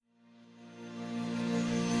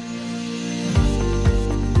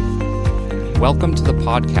Welcome to the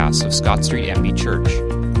podcast of Scott Street MB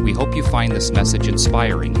Church. We hope you find this message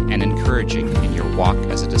inspiring and encouraging in your walk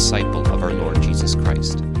as a disciple of our Lord Jesus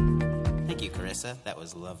Christ. Thank you, Carissa. That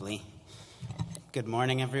was lovely. Good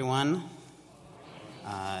morning, everyone.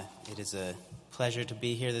 It is a pleasure to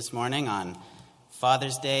be here this morning on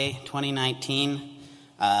Father's Day 2019.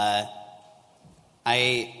 I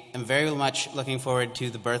am very much looking forward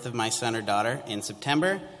to the birth of my son or daughter in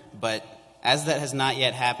September, but as that has not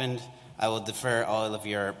yet happened, I will defer all of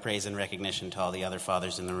your praise and recognition to all the other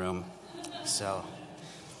fathers in the room. So,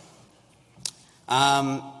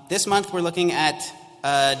 this month we're looking at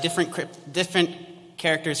different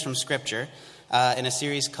characters from Scripture in a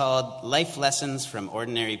series called Life Lessons from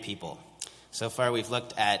Ordinary People. So far we've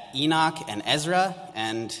looked at Enoch and Ezra,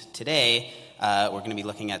 and today we're going to be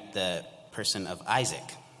looking at the person of Isaac.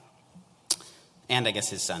 And I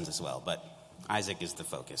guess his sons as well, but Isaac is the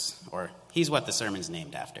focus, or he's what the sermon's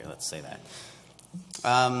named after, let's say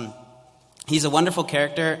that. He's a wonderful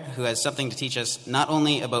character who has something to teach us not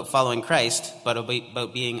only about following Christ, but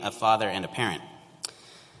about being a father and a parent.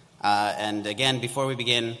 And again, before we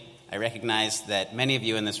begin, I recognize that many of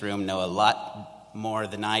you in this room know a lot more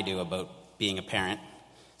than I do about being a parent,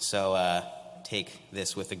 so take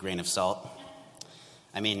this with a grain of salt.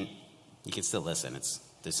 I mean, you can still listen.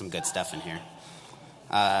 There's some good stuff in here.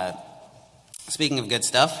 Speaking of good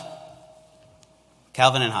stuff,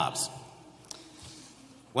 Calvin and Hobbes.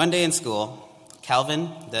 One day in school, Calvin,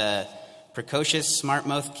 the precocious,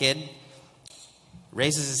 smart-mouthed kid,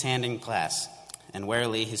 raises his hand in class, and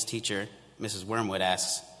warily his teacher, Mrs. Wormwood,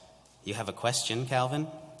 asks, "You have a question, Calvin?"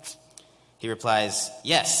 He replies,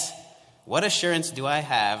 "Yes. What assurance do I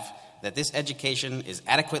have that this education is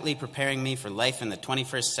adequately preparing me for life in the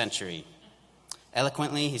 21st century?"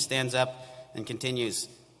 Eloquently, he stands up and continues,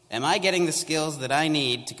 "Am I getting the skills that I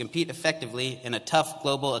need to compete effectively in a tough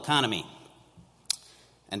global economy?"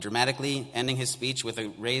 And dramatically, ending his speech with a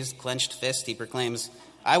raised, clenched fist, he proclaims,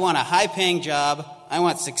 "I want a high-paying job, I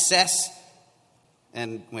want success,"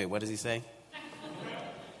 and wait, what does he say?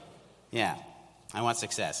 Yeah, "I want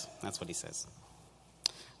success." That's what he says.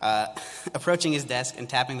 Approaching his desk and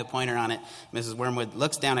tapping the pointer on it, Mrs. Wormwood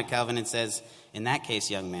looks down at Calvin and says, "In that case,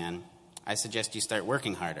 young man, I suggest you start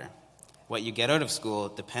working harder. What you get out of school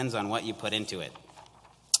depends on what you put into it."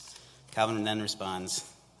 Calvin then responds,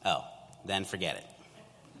 "Oh, then forget it."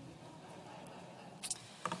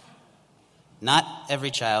 Not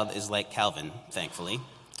every child is like Calvin, thankfully,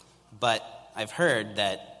 but I've heard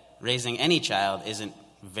that raising any child isn't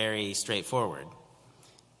very straightforward.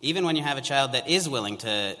 Even when you have a child that is willing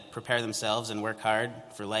to prepare themselves and work hard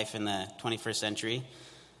for life in the 21st century,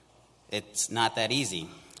 it's not that easy.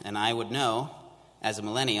 And I would know, as a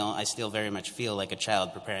millennial, I still very much feel like a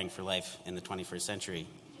child preparing for life in the 21st century.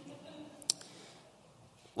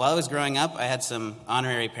 While I was growing up, I had some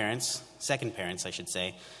honorary parents, second parents, I should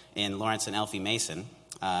say, in Lawrence and Elfie Mason,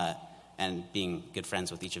 and being good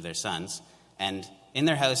friends with each of their sons. And in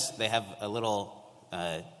their house, they have a little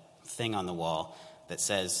thing on the wall that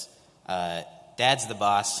says, "Dad's the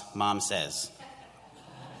boss, Mom says."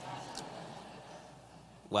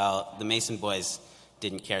 Well, the Mason boys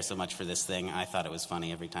didn't care so much for this thing. I thought it was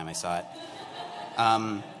funny every time I saw it.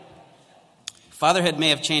 Fatherhood may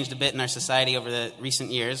have changed a bit in our society over the recent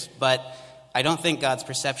years, but I don't think God's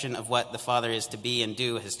perception of what the father is to be and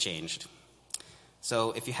do has changed.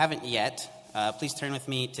 So if you haven't yet, please turn with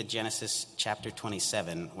me to Genesis chapter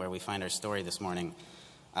 27, where we find our story this morning.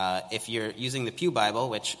 If you're using the Pew Bible,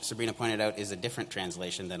 which Sabrina pointed out is a different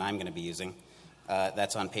translation than I'm going to be using,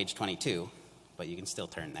 that's on page 22, but you can still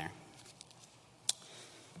turn there.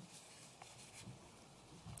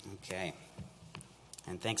 Okay.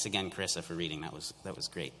 And thanks again, Carissa, for reading. That was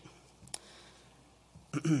great.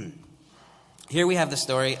 Here we have the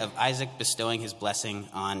story of Isaac bestowing his blessing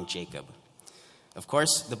on Jacob. Of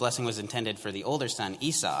course, the blessing was intended for the older son,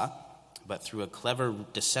 Esau, but through a clever,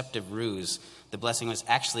 deceptive ruse, the blessing was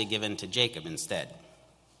actually given to Jacob instead.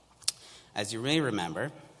 As you may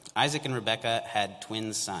remember, Isaac and Rebekah had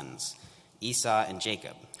twin sons, Esau and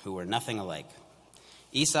Jacob, who were nothing alike.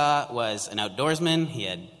 Esau was an outdoorsman. He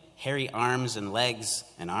had hairy arms and legs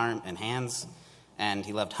and hands, and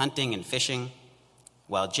he loved hunting and fishing,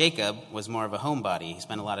 while Jacob was more of a homebody. He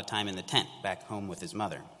spent a lot of time in the tent back home with his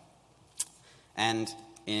mother. And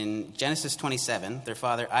in Genesis 27, their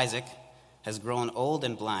father Isaac has grown old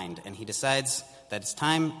and blind, and he decides that it's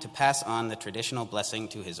time to pass on the traditional blessing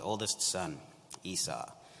to his oldest son, Esau.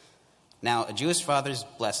 Now, a Jewish father's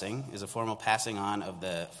blessing is a formal passing on of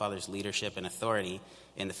the father's leadership and authority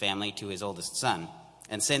in the family to his oldest son.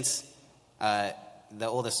 And since the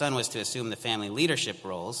oldest son was to assume the family leadership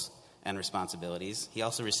roles, and responsibilities, he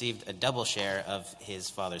also received a double share of his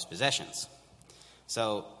father's possessions.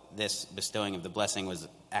 So this bestowing of the blessing was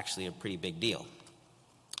actually a pretty big deal.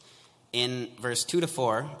 In verse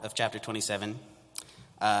 2-4 of chapter 27,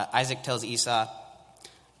 Isaac tells Esau,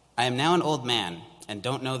 "I am now an old man and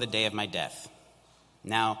don't know the day of my death.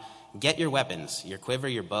 Now get your weapons, your quiver,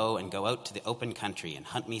 your bow, and go out to the open country and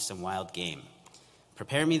hunt me some wild game.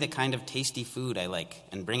 Prepare me the kind of tasty food I like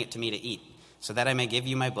and bring it to me to eat, so that I may give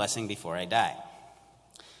you my blessing before I die."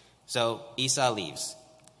 So Esau leaves,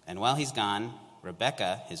 and while he's gone,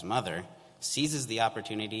 Rebekah, his mother, seizes the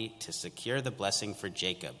opportunity to secure the blessing for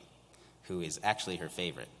Jacob, who is actually her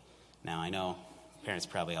favorite. Now, I know parents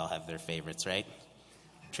probably all have their favorites, right?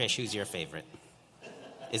 Trish, who's your favorite?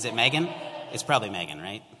 Is it Megan? It's probably Megan,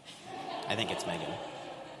 right? I think it's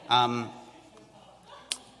Megan.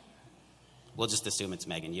 We'll just assume it's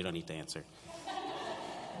Megan. You don't need to answer.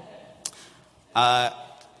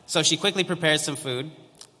 So she quickly prepares some food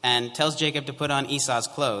and tells Jacob to put on Esau's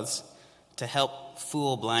clothes to help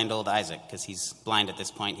fool blind old Isaac, because he's blind at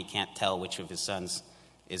this point. He can't tell which of his sons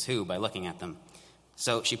is who by looking at them.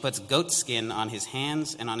 So she puts goat skin on his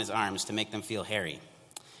hands and on his arms to make them feel hairy.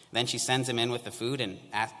 Then she sends him in with the food and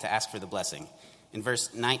to ask for the blessing. In verse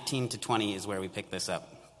 19-20 is where we pick this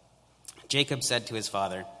up. Jacob said to his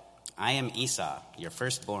father, "I am Esau, your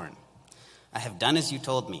firstborn. I have done as you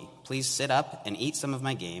told me. Please sit up and eat some of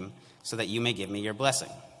my game so that you may give me your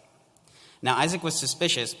blessing." Now Isaac was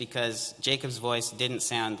suspicious because Jacob's voice didn't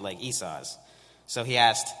sound like Esau's. So he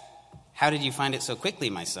asked, "How did you find it so quickly,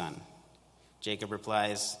 my son?" Jacob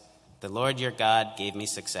replies, "The Lord your God gave me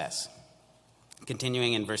success."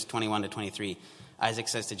 Continuing in verse 21-23, Isaac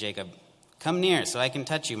says to Jacob, "Come near so I can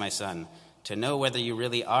touch you, my son, to know whether you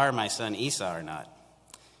really are my son Esau or not."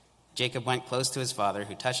 Jacob went close to his father,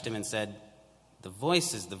 who touched him and said, "The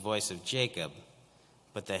voice is the voice of Jacob,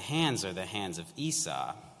 but the hands are the hands of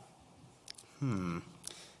Esau."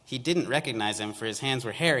 He didn't recognize him, for his hands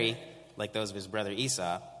were hairy, like those of his brother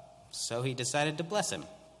Esau, so he decided to bless him.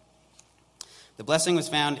 The blessing was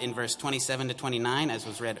found in verse 27-29, as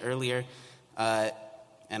was read earlier, and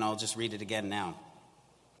I'll just read it again now.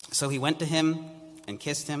 So he went to him and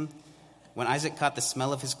kissed him. When Isaac caught the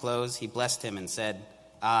smell of his clothes, he blessed him and said,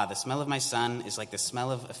 "Ah, the smell of my son is like the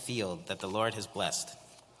smell of a field that the Lord has blessed.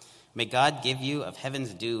 May God give you of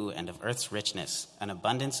heaven's dew and of earth's richness, an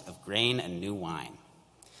abundance of grain and new wine.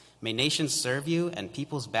 May nations serve you and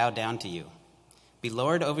peoples bow down to you. Be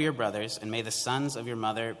Lord over your brothers, and may the sons of your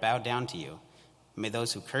mother bow down to you. May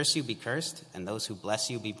those who curse you be cursed, and those who bless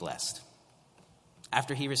you be blessed."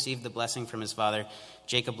 After he received the blessing from his father,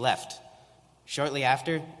 Jacob left. Shortly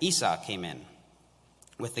after, Esau came in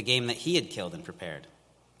with the game that he had killed and prepared,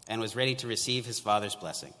 and was ready to receive his father's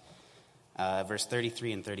blessing. Verse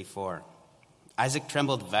 33 and 34. Isaac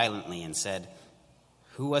trembled violently and said,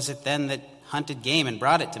 "Who was it then that hunted game and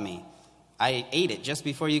brought it to me? I ate it just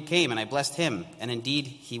before you came, and I blessed him, and indeed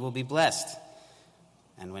he will be blessed."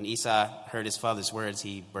 And when Esau heard his father's words,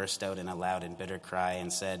 he burst out in a loud and bitter cry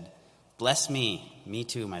and said, "Bless me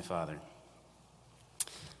too, my father."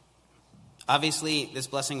 Obviously, this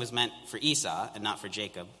blessing was meant for Esau and not for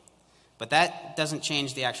Jacob, but that doesn't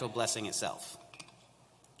change the actual blessing itself.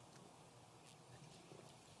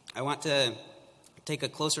 I want to take a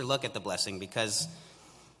closer look at the blessing because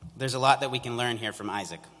there's a lot that we can learn here from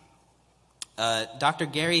Isaac. Dr.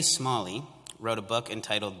 Gary Smalley wrote a book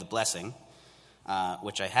entitled The Blessing,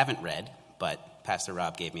 which I haven't read, but Pastor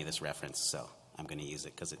Rob gave me this reference, so I'm going to use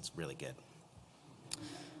it because it's really good.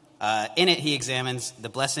 In it, he examines the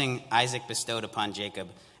blessing Isaac bestowed upon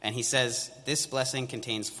Jacob, and he says this blessing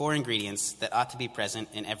contains 4 ingredients that ought to be present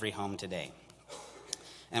in every home today.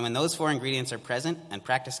 And when those 4 ingredients are present and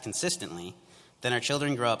practiced consistently, then our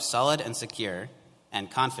children grow up solid and secure and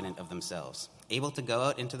confident of themselves, able to go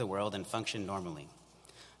out into the world and function normally.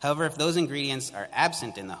 However, if those ingredients are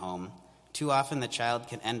absent in the home, too often the child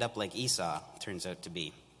can end up like Esau turns out to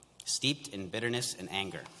be, steeped in bitterness and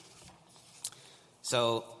anger.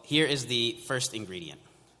 So here is the first ingredient.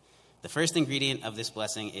 The first ingredient of this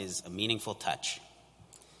blessing is a meaningful touch.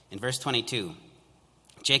 In verse 22,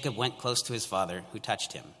 Jacob went close to his father, who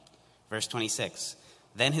touched him. Verse 26,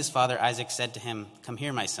 then his father Isaac said to him, "Come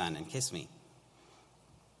here, my son, and kiss me."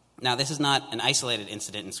 Now, this is not an isolated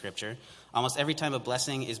incident in Scripture. Almost every time a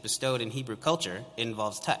blessing is bestowed in Hebrew culture, it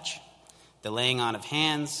involves touch. The laying on of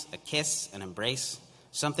hands, a kiss, an embrace,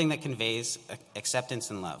 something that conveys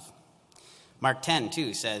acceptance and love. Mark 10,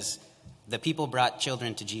 too, says, the people brought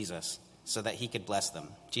children to Jesus so that he could bless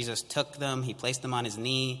them. Jesus took them, he placed them on his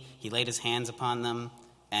knee, he laid his hands upon them,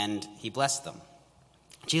 and he blessed them.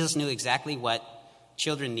 Jesus knew exactly what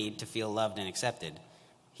children need to feel loved and accepted.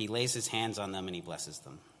 He lays his hands on them and he blesses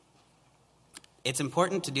them. It's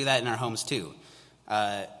important to do that in our homes too.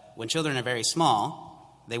 When children are very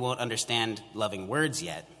small, they won't understand loving words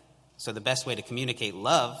yet. So the best way to communicate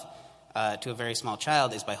love to a very small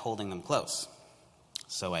child is by holding them close.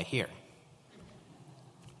 So I hear.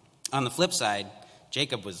 On the flip side,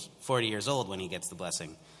 Jacob was 40 years old when he gets the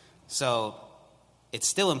blessing. So it's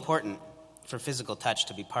still important for physical touch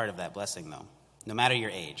to be part of that blessing, though, no matter your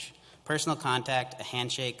age. Personal contact, a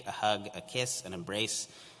handshake, a hug, a kiss, an embrace,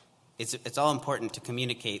 it's all important to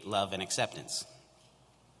communicate love and acceptance.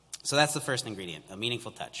 So that's the first ingredient, a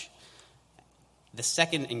meaningful touch. The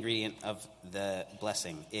second ingredient of the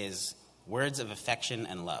blessing is words of affection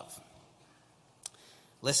and love.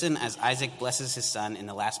 Listen as Isaac blesses his son in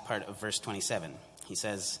the last part of verse 27. He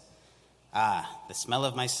says, the smell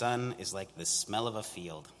of my son is like the smell of a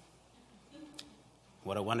field.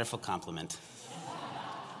 What a wonderful compliment.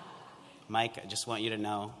 Mike, I just want you to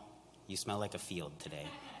know you smell like a field today.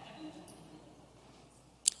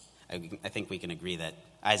 I think we can agree that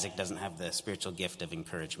Isaac doesn't have the spiritual gift of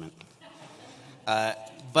encouragement.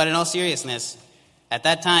 But in all seriousness, at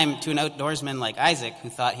that time, to an outdoorsman like Isaac, who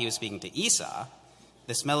thought he was speaking to Esau,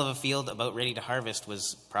 the smell of a field about ready to harvest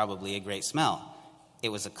was probably a great smell. It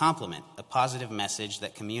was a compliment, a positive message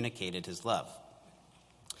that communicated his love.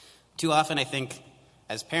 Too often, I think,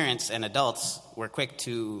 as parents and adults, we're quick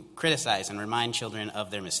to criticize and remind children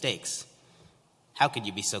of their mistakes. How could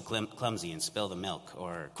you be so clumsy and spill the milk?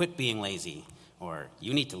 Or quit being lazy? Or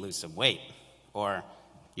you need to lose some weight? Or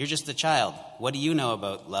you're just a child. What do you know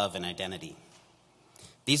about love and identity?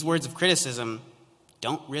 These words of criticism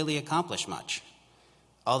don't really accomplish much.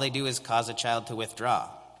 All they do is cause a child to withdraw.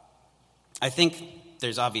 I think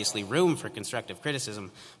there's obviously room for constructive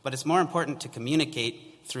criticism, but it's more important to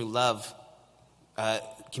communicate through love.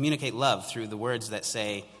 Communicate love through the words that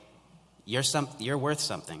say, you're worth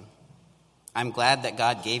something. I'm glad that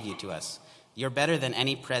God gave you to us. You're better than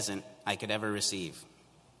any present I could ever receive.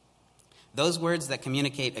 Those words that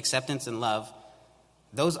communicate acceptance and love,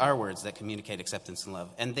 those are words that communicate acceptance and love,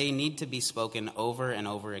 and they need to be spoken over and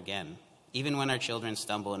over again, even when our children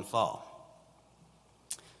stumble and fall.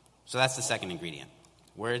 So that's the second ingredient,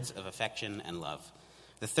 words of affection and love.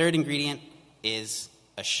 The third ingredient is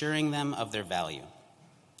assuring them of their value.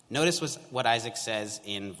 Notice what Isaac says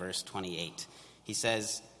in verse 28. He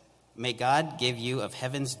says, may God give you of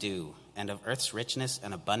heaven's dew and of earth's richness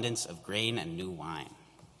an abundance of grain and new wine.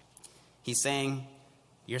 He's saying,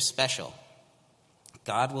 you're special.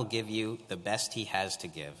 God will give you the best he has to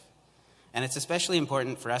give. And it's especially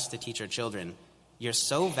important for us to teach our children, you're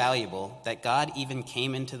so valuable that God even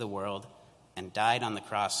came into the world and died on the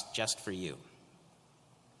cross just for you.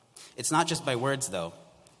 It's not just by words, though.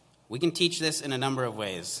 We can teach this in a number of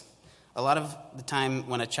ways. A lot of the time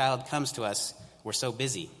when a child comes to us, we're so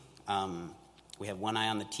busy. We have one eye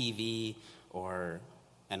on the TV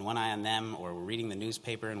and one eye on them, or we're reading the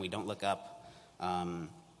newspaper and we don't look up. And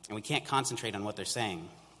we can't concentrate on what they're saying.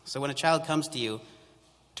 So when a child comes to you,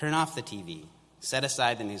 turn off the TV, set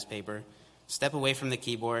aside the newspaper, step away from the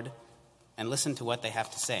keyboard, and listen to what they have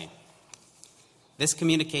to say. This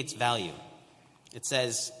communicates value. It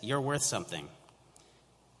says, you're worth something.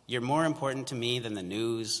 You're more important to me than the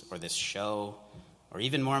news or this show, or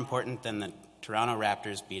even more important than the Toronto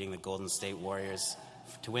Raptors beating the Golden State Warriors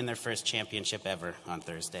to win their first championship ever on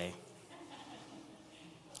Thursday.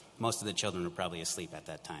 Most of the children were probably asleep at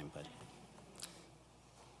that time, but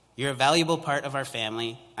you're a valuable part of our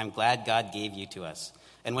family. I'm glad God gave you to us.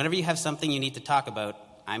 And whenever you have something you need to talk about,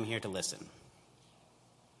 I'm here to listen.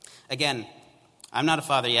 Again, I'm not a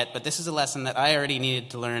father yet, but this is a lesson that I already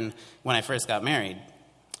needed to learn when I first got married.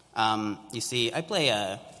 You see, I play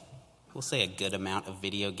a good amount of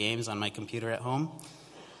video games on my computer at home.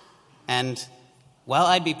 And while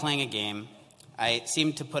I'd be playing a game, I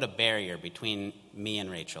seemed to put a barrier between me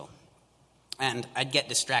and Rachel. And I'd get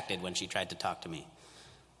distracted when she tried to talk to me.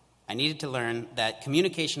 I needed to learn that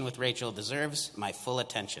communication with Rachel deserves my full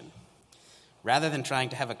attention. Rather than trying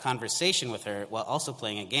to have a conversation with her while also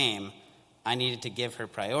playing a game, I needed to give her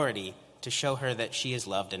priority to show her that she is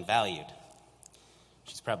loved and valued.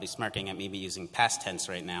 She's probably smirking at me using past tense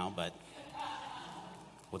right now, but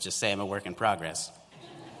we'll just say I'm a work in progress.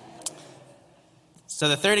 So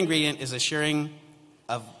the third ingredient is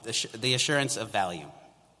the assurance of value.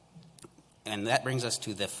 And that brings us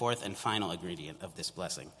to the fourth and final ingredient of this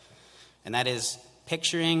blessing. And that is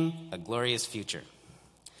picturing a glorious future.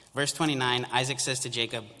 Verse 29, Isaac says to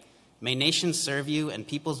Jacob, may nations serve you and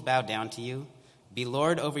peoples bow down to you. Be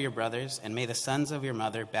Lord over your brothers, and may the sons of your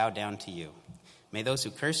mother bow down to you. May those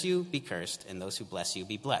who curse you be cursed, and those who bless you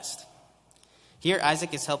be blessed. Here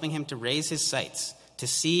Isaac is helping him to raise his sights, to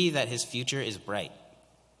see that his future is bright.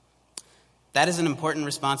 That is an important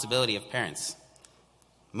responsibility of parents.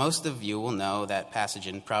 Most of you will know that passage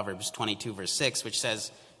in Proverbs 22, verse 6, which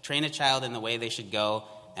says, "Train a child in the way they should go,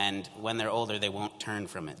 and when they're older, they won't turn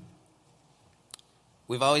from it."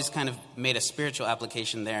 We've always kind of made a spiritual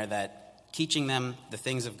application there that teaching them the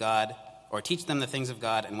things of God, or teach them the things of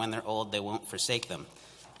God, and when they're old, they won't forsake them.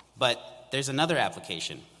 But there's another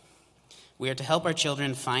application. We are to help our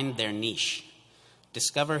children find their niche,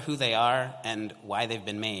 discover who they are and why they've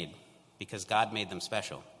been made, because God made them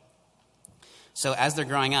special. So as they're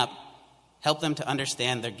growing up, help them to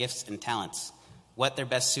understand their gifts and talents, what they're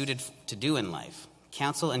best suited to do in life.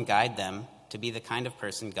 Counsel and guide them to be the kind of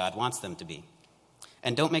person God wants them to be.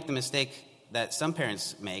 And don't make the mistake that some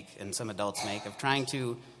parents make and some adults make of trying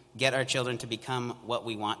to get our children to become what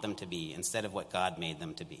we want them to be instead of what God made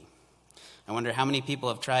them to be. I wonder how many people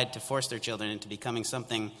have tried to force their children into becoming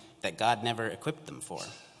something that God never equipped them for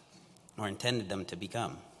or intended them to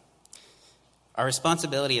become. Our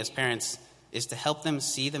responsibility as parents is to help them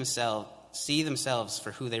see themselves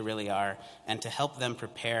for who they really are and to help them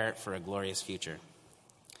prepare for a glorious future.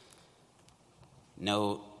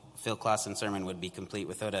 No Phil Clausen sermon would be complete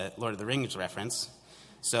without a Lord of the Rings reference.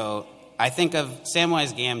 So I think of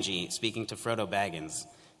Samwise Gamgee speaking to Frodo Baggins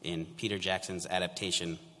in Peter Jackson's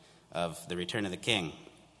adaptation of The Return of the King.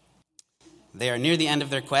 They are near the end of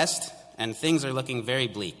their quest, and things are looking very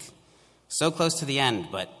bleak. So close to the end,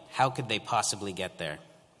 but how could they possibly get there?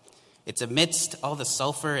 It's amidst all the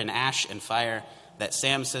sulfur and ash and fire that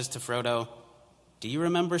Sam says to Frodo, "Do you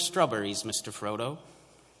remember strawberries, Mr. Frodo?"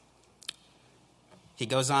 He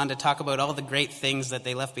goes on to talk about all the great things that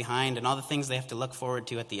they left behind and all the things they have to look forward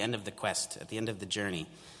to at the end of the quest, at the end of the journey.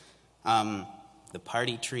 The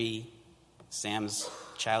party tree, Sam's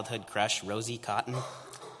childhood crush, Rosie Cotton.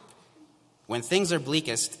 When things are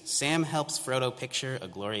bleakest, Sam helps Frodo picture a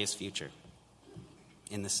glorious future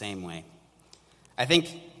in the same way. I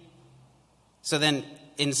think, so then,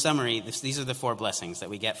 in summary, these are the 4 blessings that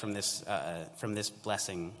we get from this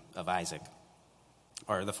blessing of Isaac,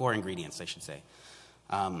 or the 4 ingredients, I should say,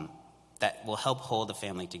 that will help hold a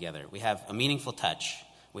family together. We have a meaningful touch.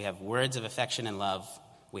 We have words of affection and love.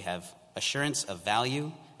 We have assurance of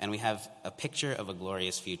value, and we have a picture of a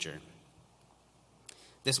glorious future.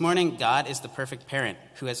 This morning, God is the perfect parent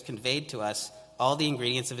who has conveyed to us all the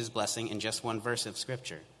ingredients of his blessing in just one verse of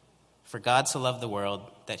Scripture. For God so loved the world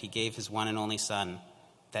that he gave his one and only Son,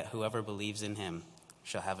 that whoever believes in him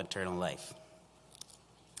shall have eternal life.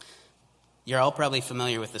 You're all probably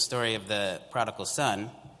familiar with the story of the prodigal son,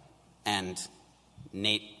 and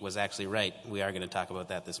Nate was actually right. We are going to talk about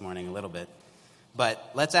that this morning a little bit.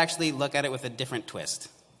 But let's actually look at it with a different twist.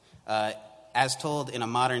 As told in a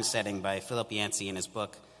modern setting by Philip Yancey in his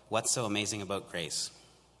book, What's So Amazing About Grace.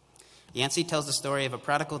 Yancey tells the story of a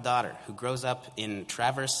prodigal daughter who grows up in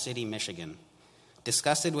Traverse City, Michigan.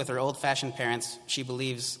 Disgusted with her old-fashioned parents, she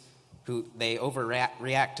believes they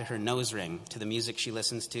overreact to her nose ring, to the music she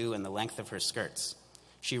listens to, and the length of her skirts.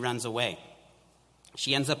 She runs away.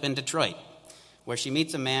 She ends up in Detroit, where she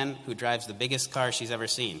meets a man who drives the biggest car she's ever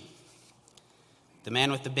seen. The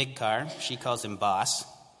man with the big car, she calls him Boss,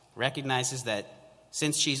 recognizes that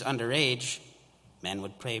since she's underage, men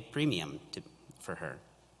would pay premium for her.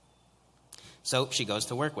 So she goes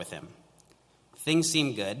to work with him. Things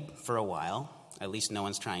seem good for a while. At least no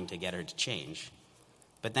one's trying to get her to change.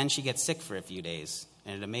 But then she gets sick for a few days,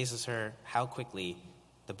 and it amazes her how quickly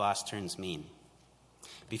the boss turns mean.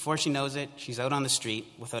 Before she knows it, she's out on the street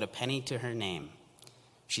without a penny to her name.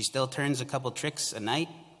 She still turns a couple tricks a night,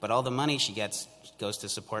 but all the money she gets goes to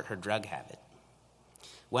support her drug habit.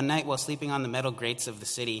 One night, while sleeping on the metal grates of the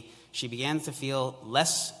city, she began to feel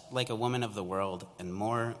less like a woman of the world and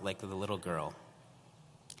more like the little girl.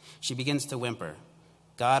 She begins to whimper,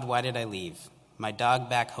 "God, why did I leave? My dog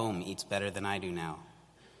back home eats better than I do now."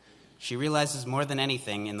 She realizes more than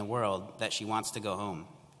anything in the world that she wants to go home.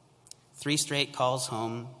 3 straight calls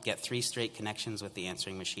home get 3 straight connections with the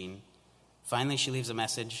answering machine. Finally, she leaves a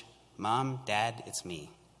message, "Mom, Dad, it's me.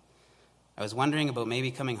 I was wondering about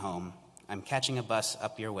maybe coming home. I'm catching a bus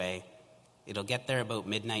up your way. It'll get there about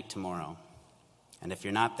midnight tomorrow. And if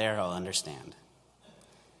you're not there, I'll understand."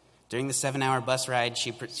 During the 7-hour bus ride,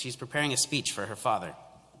 she's preparing a speech for her father.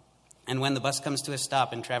 And when the bus comes to a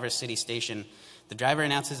stop in Traverse City Station, the driver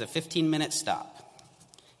announces a 15-minute stop.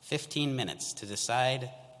 15 minutes to decide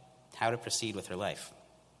how to proceed with her life.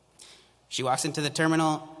 She walks into the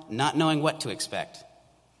terminal not knowing what to expect,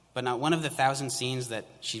 but not one of the 1,000 scenes that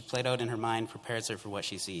she's played out in her mind prepares her for what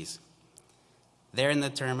she sees. There in the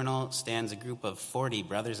terminal stands a group of 40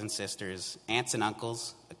 brothers and sisters, aunts and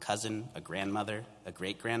uncles, a cousin, a grandmother, a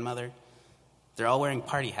great-grandmother. They're all wearing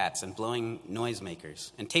party hats and blowing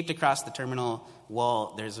noisemakers. And taped across the terminal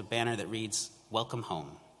wall, there's a banner that reads, "Welcome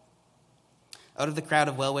home." Out of the crowd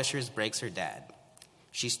of well-wishers breaks her dad.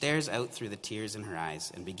 She stares out through the tears in her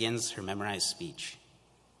eyes and begins her memorized speech.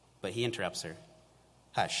 But he interrupts her.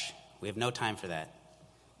 "Hush, we have no time for that.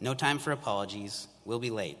 No time for apologies. We'll be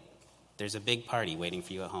late. There's a big party waiting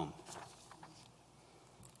for you at home."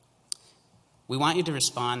 We want you to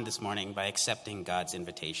respond this morning by accepting God's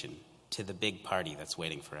invitation to the big party that's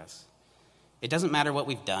waiting for us. It doesn't matter what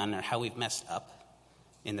we've done or how we've messed up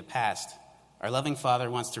in the past. Our loving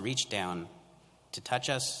Father wants to reach down, to touch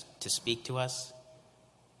us, to speak to us,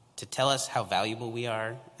 to tell us how valuable we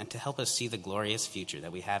are, and to help us see the glorious future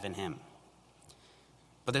that we have in Him.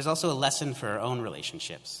 But there's also a lesson for our own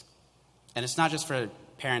relationships. And it's not just for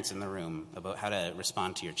parents in the room about how to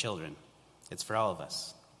respond to your children. It's for all of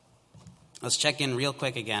us. Let's check in real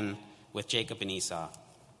quick again with Jacob and Esau.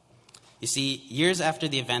 You see, years after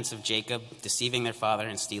the events of Jacob deceiving their father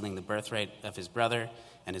and stealing the birthright of his brother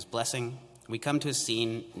and his blessing, we come to a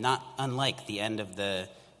scene not unlike the end of the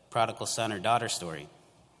prodigal son or daughter story.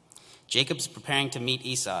 Jacob's preparing to meet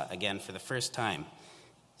Esau again for the first time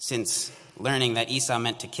since learning that Esau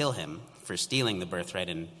meant to kill him for stealing the birthright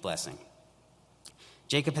and blessing.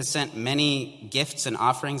 Jacob has sent many gifts and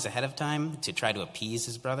offerings ahead of time to try to appease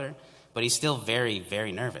his brother, but he's still very,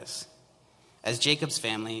 very nervous. As Jacob's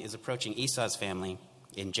family is approaching Esau's family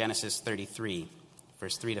in Genesis 33,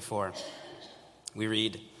 verse 3 to 4, we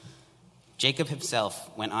read, "Jacob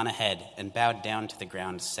himself went on ahead and bowed down to the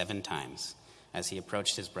ground 7 times as he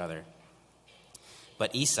approached his brother.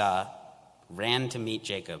 But Esau ran to meet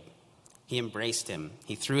Jacob. He embraced him.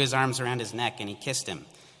 He threw his arms around his neck and he kissed him,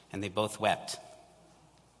 and they both wept."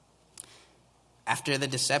 After the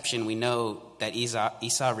deception, we know that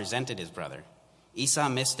Esau resented his brother. Esau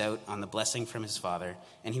missed out on the blessing from his father,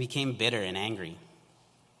 and he became bitter and angry.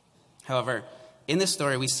 However, in this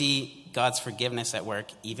story, we see God's forgiveness at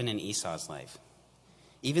work even in Esau's life.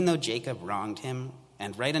 Even though Jacob wronged him,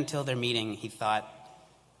 and right until their meeting, he thought,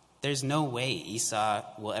 "There's no way Esau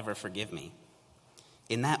will ever forgive me."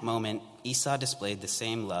 In that moment, Esau displayed the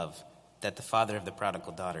same love that the father of the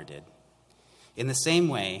prodigal daughter did. In the same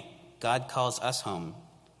way, God calls us home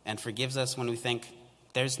and forgives us when we think,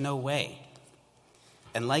 "There's no way."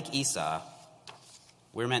 And like Esau,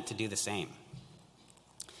 we're meant to do the same.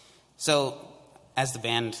 So, as the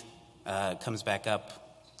band comes back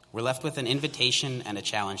up, we're left with an invitation and a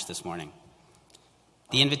challenge this morning.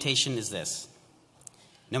 The invitation is this: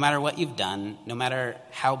 no matter what you've done, no matter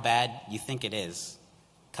how bad you think it is,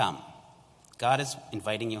 come. God is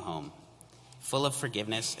inviting you home, full of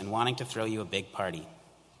forgiveness and wanting to throw you a big party.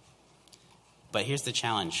 But here's the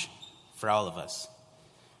challenge for all of us.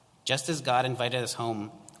 Just as God invited us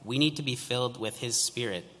home, we need to be filled with His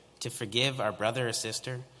Spirit to forgive our brother or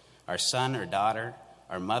sister, our son or daughter,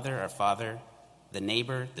 our mother or father, the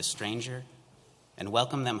neighbor, the stranger, and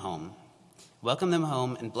welcome them home. Welcome them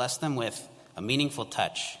home and bless them with a meaningful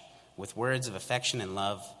touch, with words of affection and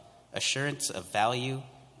love, assurance of value,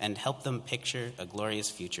 and help them picture a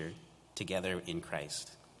glorious future together in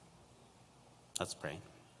Christ. Let's pray.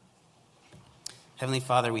 Heavenly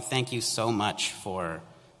Father, we thank you so much for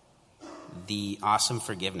the awesome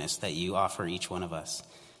forgiveness that you offer each one of us.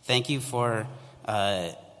 Thank you for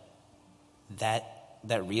that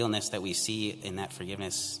realness that we see in that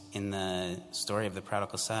forgiveness in the story of the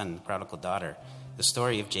prodigal son, the prodigal daughter, the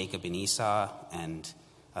story of Jacob and Esau, and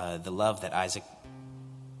the love that Isaac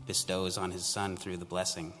bestows on his son through the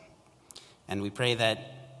blessing. And we pray that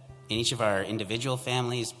in each of our individual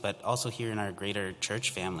families, but also here in our greater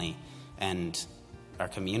church family and our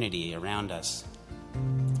community around us,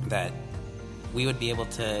 that we would be able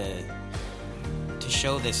to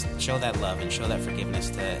show that love and show that forgiveness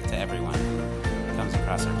to everyone who comes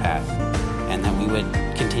across our path, and that we would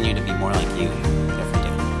continue to be more like you every day.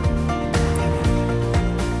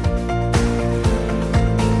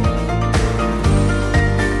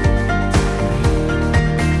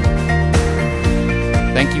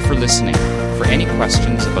 Thank you for listening. For any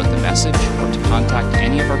questions about the message or to contact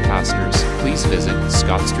any of our pastors, please visit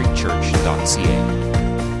scottstreetchurch.ca.